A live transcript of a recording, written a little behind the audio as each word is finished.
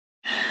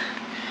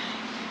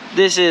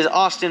This is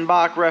Austin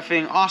Bach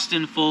reffing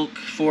Austin Folk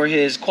for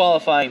his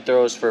qualifying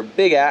throws for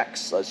Big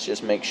Axe. Let's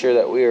just make sure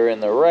that we are in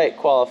the right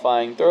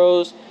qualifying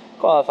throws.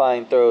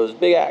 Qualifying throws,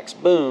 Big Axe,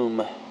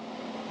 boom.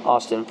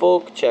 Austin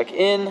Folk, check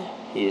in.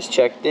 He is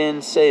checked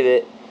in, save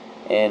it.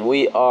 And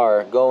we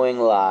are going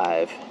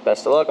live.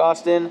 Best of luck,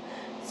 Austin.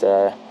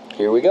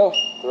 Here we go.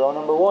 Throw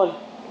number 1.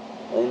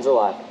 Lanes are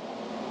live.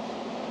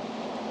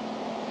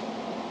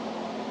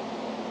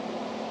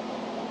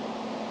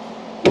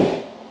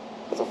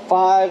 It's a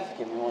 5.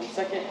 Give me 1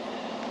 second.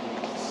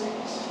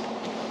 6.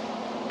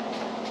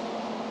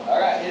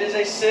 Alright, it is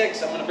a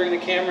 6. I'm going to bring the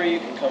camera. You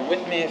can come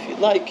with me if you'd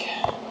like.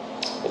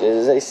 But it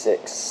is a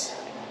 6.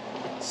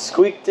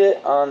 Squeaked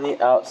it on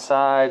the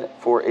outside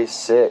for a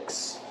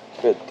 6.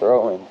 Good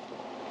throwing.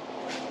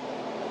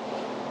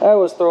 That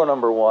was throw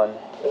number 1.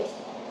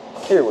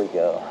 Here we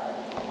go.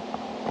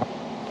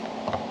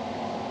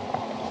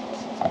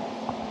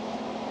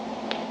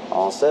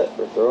 All set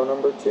for throw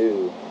number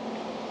 2.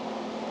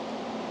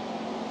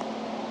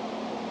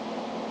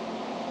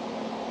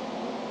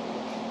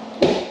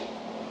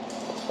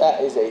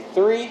 That is a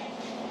 3.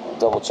 I'll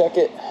double check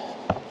it.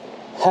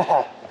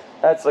 Haha,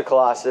 that's the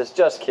Colossus.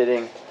 Just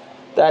kidding.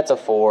 That's a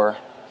 4.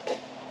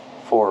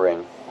 4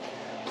 ring.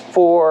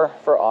 4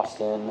 for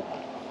Austin.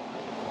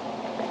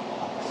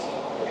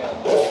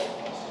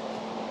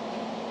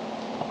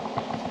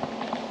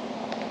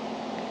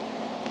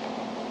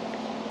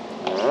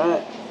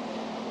 Alright.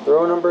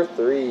 Throw number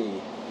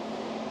 3.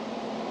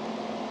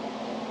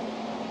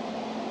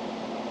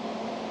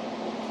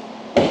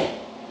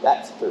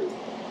 That's 3.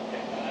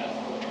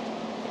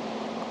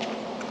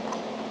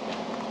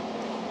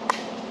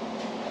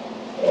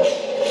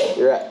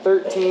 You're at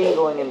 13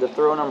 going into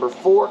throw number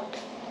 4.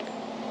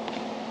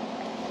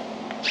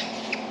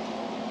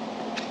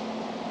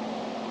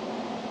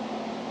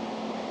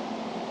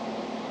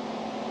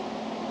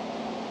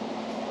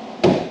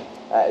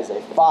 That is a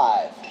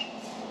 5.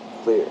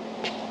 Clear.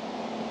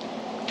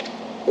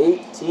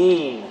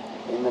 18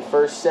 in the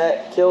first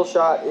set. Kill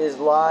shot is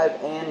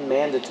live and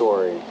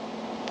mandatory.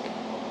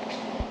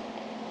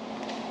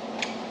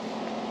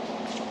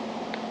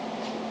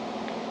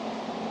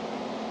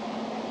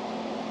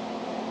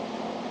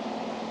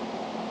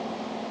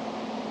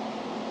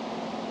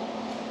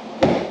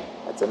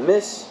 That's a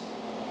miss.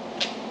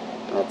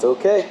 That's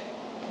okay.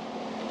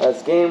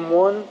 That's game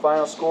 1.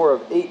 Final score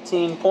of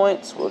 18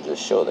 points. We'll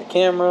just show the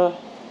camera.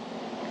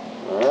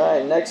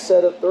 Alright, next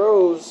set of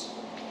throws.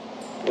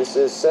 This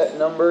is set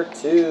number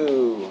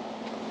 2.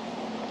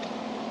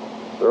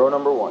 Throw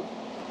number 1.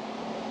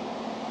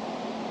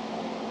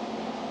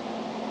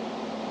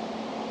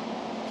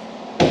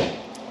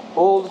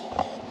 Pulled.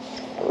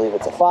 I believe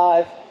it's a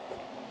 5.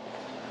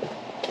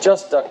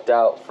 Just ducked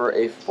out for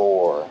a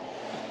 4.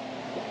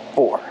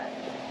 4.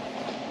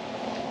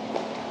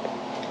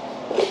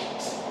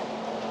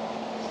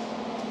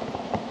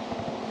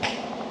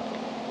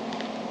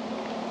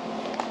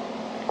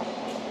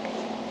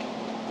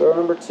 Throw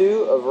number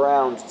 2 of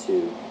round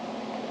 2.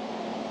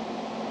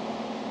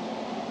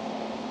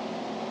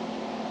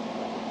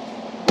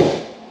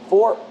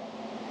 Four.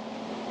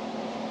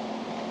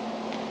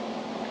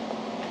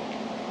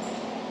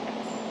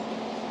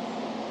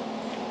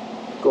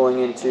 Going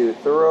into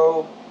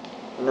throw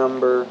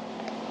number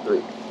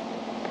 3.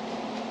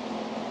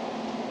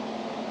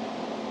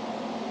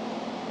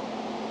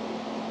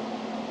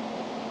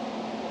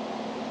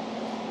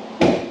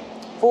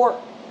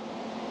 4.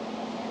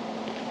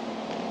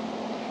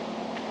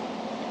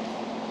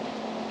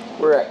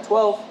 We're at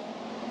 12,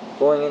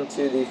 going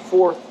into the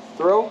 4th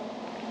throw.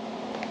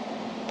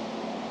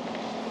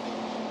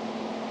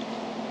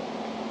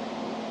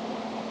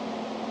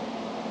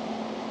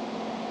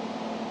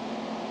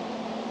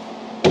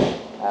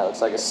 That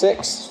looks like a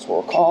 6, so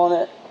we're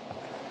calling it.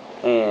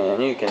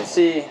 And you can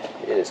see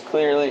it is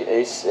clearly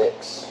a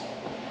 6.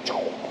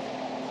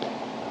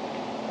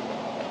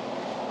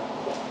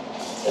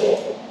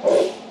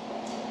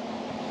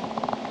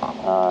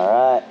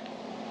 Alright.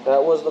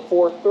 That was the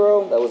 4th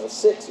throw. That was a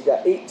 6. You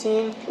got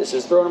 18. This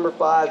is throw number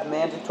 5,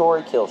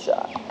 mandatory kill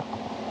shot.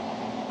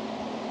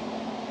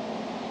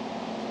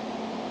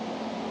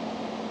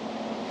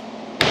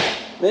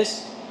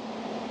 Miss.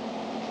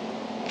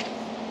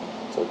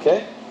 It's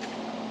okay.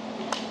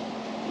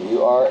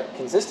 You are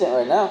consistent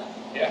right now.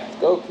 Yeah.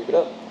 Let's go. Keep it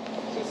up.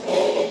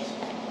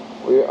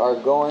 We are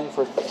going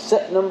for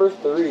set number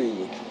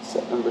 3.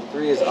 Set number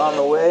 3 is on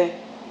the way.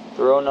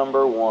 Throw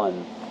number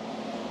 1.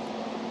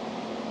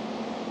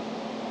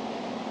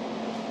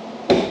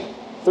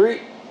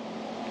 3.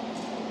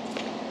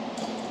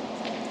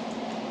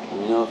 Let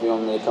me know if you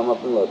want me to come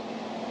up and look.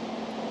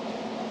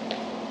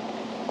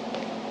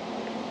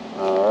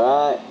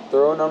 Alright,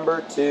 throw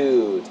number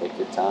 2. Take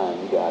your time,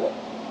 you got it.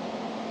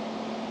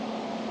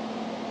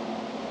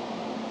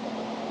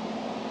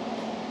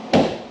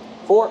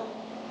 4.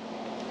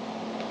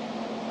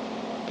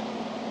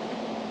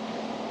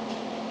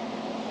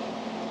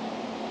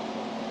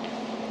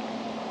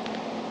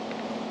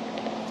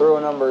 Throw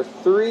number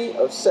 3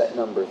 of set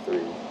number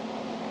 3.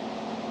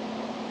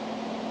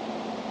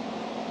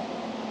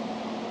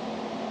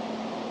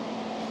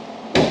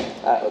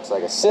 That looks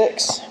like a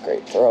 6.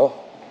 Great throw.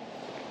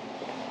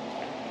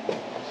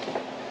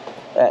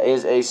 That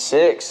is a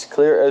 6.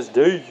 Clear as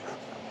day.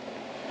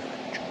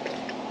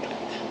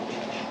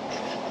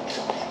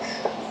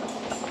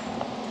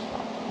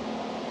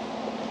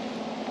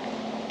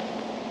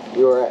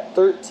 You are at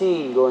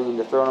 13 going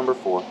into throw number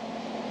 4.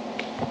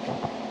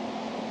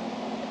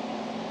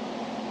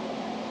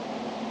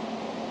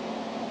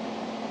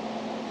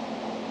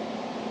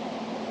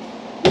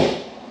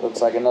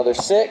 Looks like another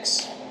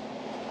 6.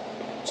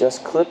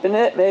 Just clipping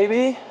it,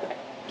 maybe.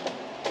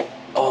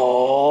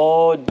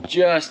 Oh,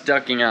 just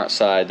ducking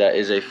outside. That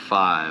is a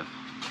 5.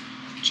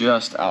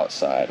 Just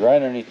outside, right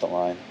underneath the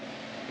line.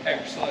 Hey,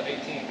 we're still at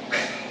 18.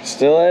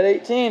 Still at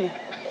 18.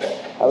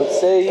 I would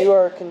say you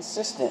are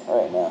consistent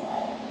right now.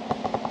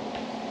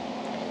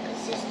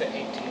 Consistent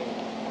 18.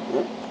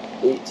 Yep.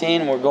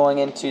 18. We're going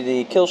into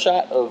the kill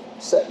shot of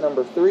set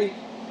number 3.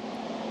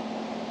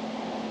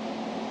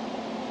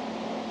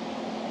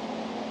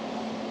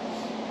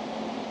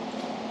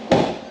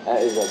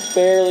 That is a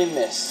barely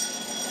miss.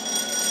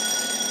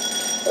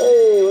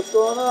 Hey, what's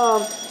going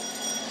on?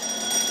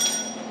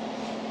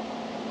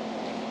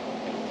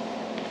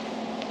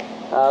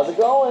 How's it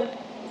going?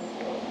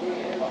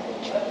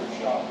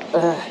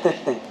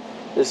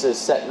 This is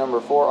set number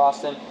 4,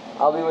 Austin.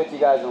 I'll be with you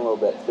guys in a little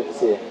bit. It's good to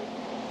see you.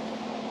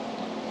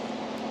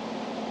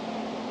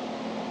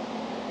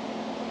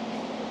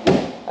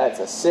 That's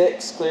a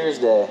 6, clear as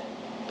day.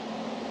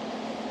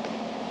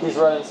 He's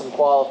running some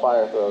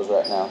qualifier throws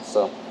right now,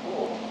 so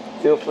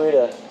feel free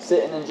to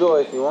sit and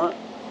enjoy if you want.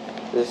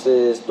 This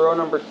is throw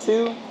number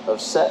 2 of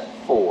set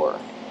 4.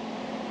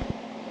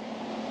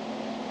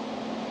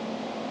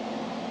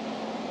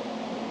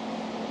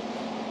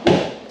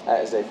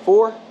 That is a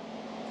 4.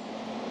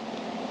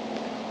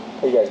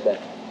 How you guys been?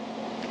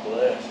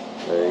 Blessed.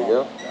 There you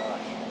go.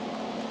 Gosh.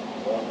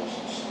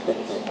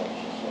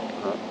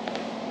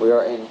 We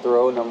are in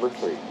throw number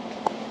 3.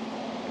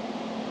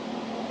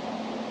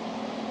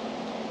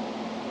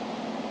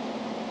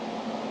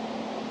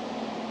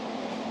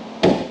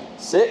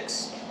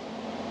 Six.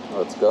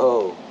 Let's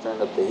go.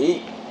 Turned up the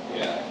heat.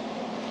 Yeah.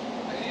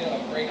 I need a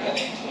break that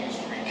 18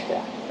 streak.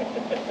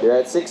 Yeah. You're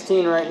at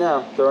 16 right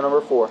now. Throw number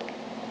 4.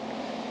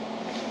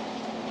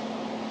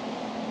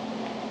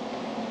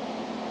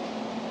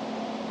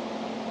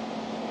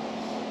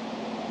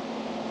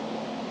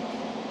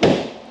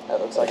 That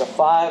looks like a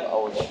 5. I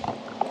will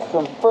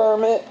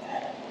confirm it.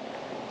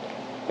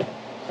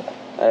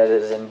 That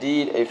is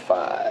indeed a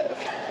 5.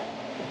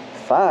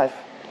 5?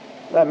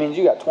 That means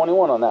you got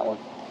 21 on that one.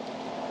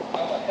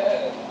 I'm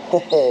ahead.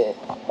 Head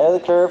of the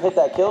curve, hit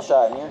that kill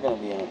shot, and you're going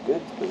to be in a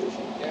good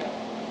position. Yeah.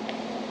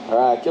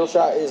 Alright, kill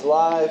shot is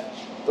live.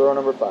 Throw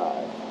number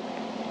 5.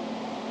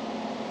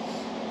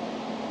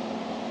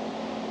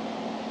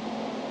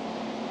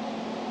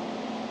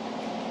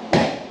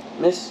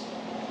 Miss.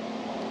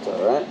 It's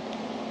alright.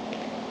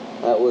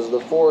 That was the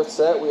 4th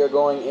set. We are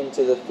going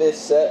into the 5th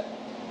set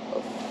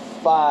of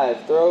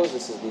 5 throws.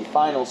 This is the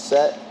final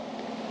set.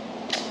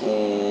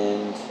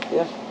 And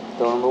yeah,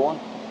 throw number 1.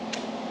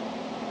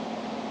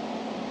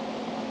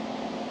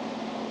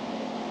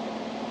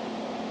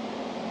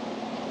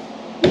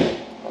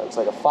 That looks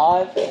like a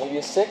 5, maybe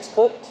a 6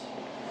 clipped.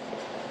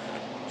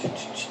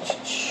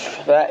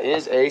 That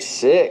is a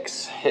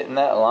 6, hitting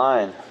that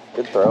line.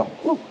 Good throw.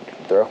 Woo,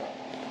 good throw.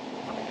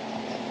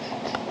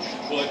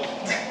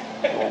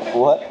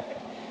 What?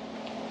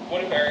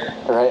 What a barrier.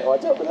 Alright,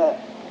 watch out for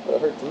that. That'll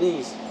hurt the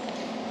knees.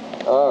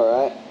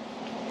 Alright.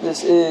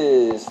 This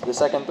is the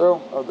 2nd throw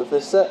of the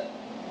 5th set.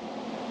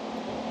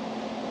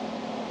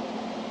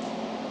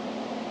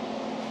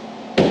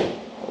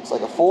 Looks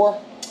like a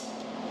 4.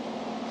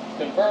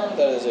 Confirmed,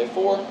 that is a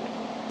 4.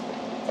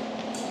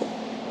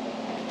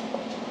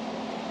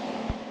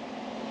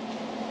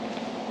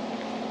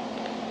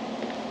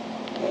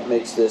 That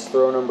makes this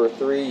throw number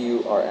 3.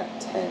 You are at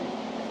 10.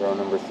 Throw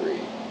number 3.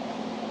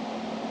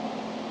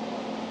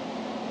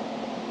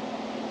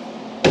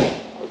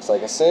 Looks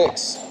like a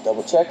 6.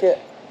 Double check it.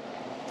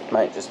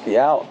 Might just be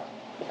out.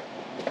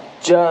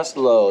 Just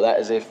low. That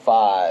is a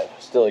 5.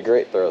 Still a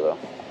great throw though.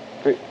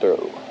 Great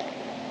throw.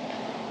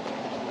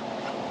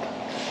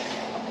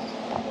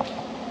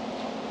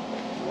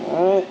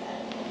 Alright.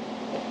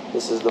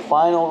 This is the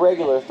final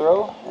regular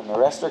throw, and the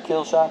rest are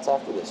kill shots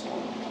after this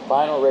one.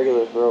 Final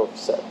regular throw of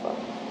set 5.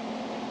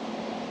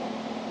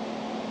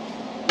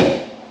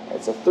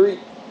 That's a 3.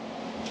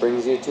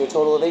 Brings you to a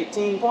total of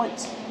 18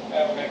 points.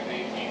 That'll make the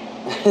 18.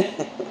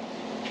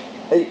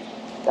 Hey,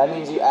 that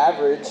means you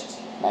averaged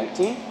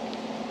 19?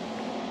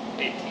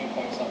 18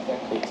 point something.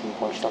 18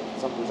 point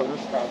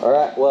something.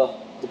 Alright, well,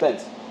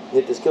 depends. You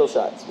hit this kill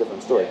shot, it's a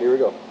different story. Here we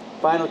go.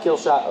 Final kill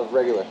shot of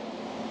regular.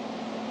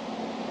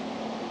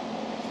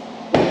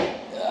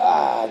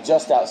 Ah,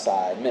 just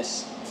outside.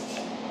 Miss.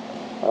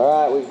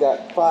 Alright, we've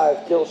got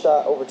 5 kill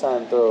shot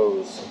overtime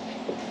throws.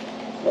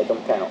 Make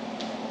them count.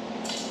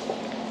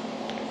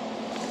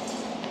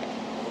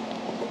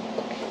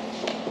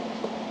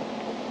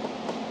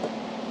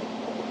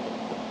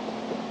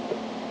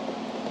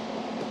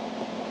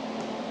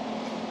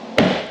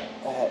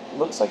 That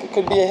looks like it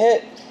could be a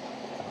hit.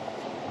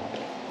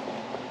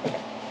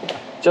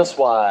 Just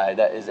wide.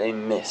 That is a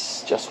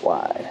miss. Just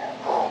wide.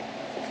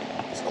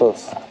 It's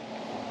close.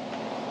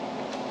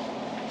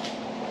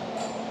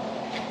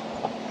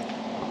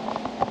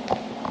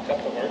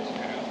 Couple of words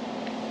now.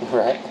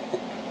 Right.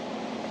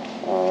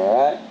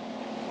 Alright.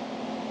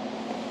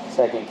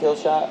 Second kill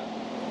shot.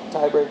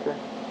 Tiebreaker.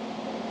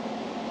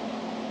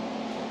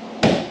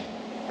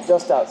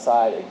 Just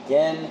outside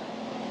again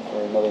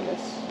for another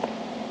miss.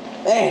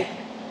 Man!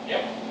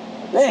 Yep.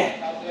 Man!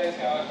 How's today's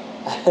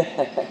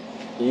going?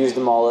 You used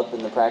them all up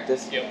in the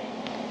practice? Yep.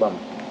 Bum.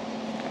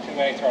 Too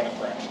many throwing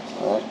fractions.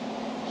 Alright.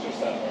 Just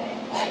that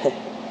right.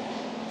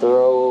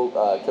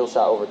 Throw kill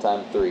shot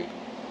overtime 3.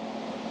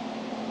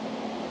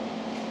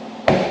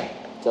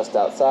 Just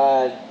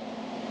outside.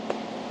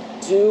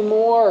 2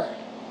 more.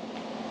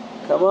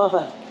 Come on.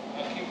 I'll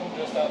keep them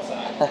just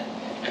outside.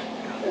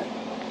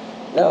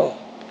 No.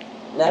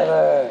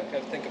 Never.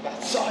 Gotta think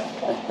about side.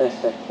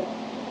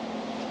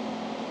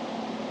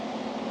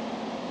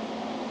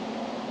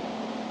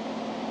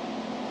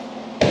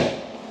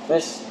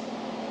 Miss.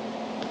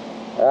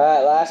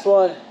 Alright, last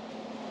one.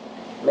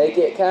 Make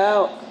it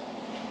count.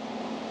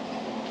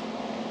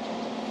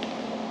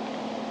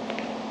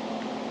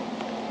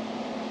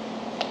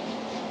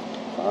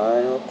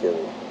 Final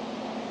kill.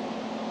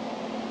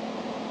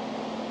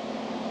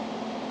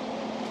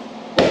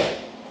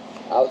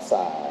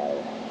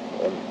 Outside.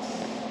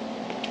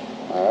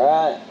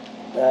 Alright.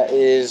 That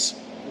is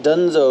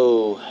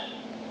Dunzo.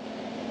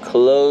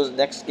 Close.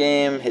 Next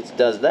game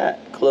does that.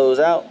 Close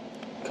out.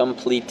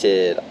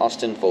 Completed.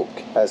 Austin Folk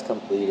has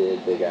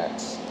completed Big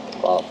Axe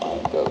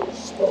qualifying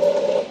throws.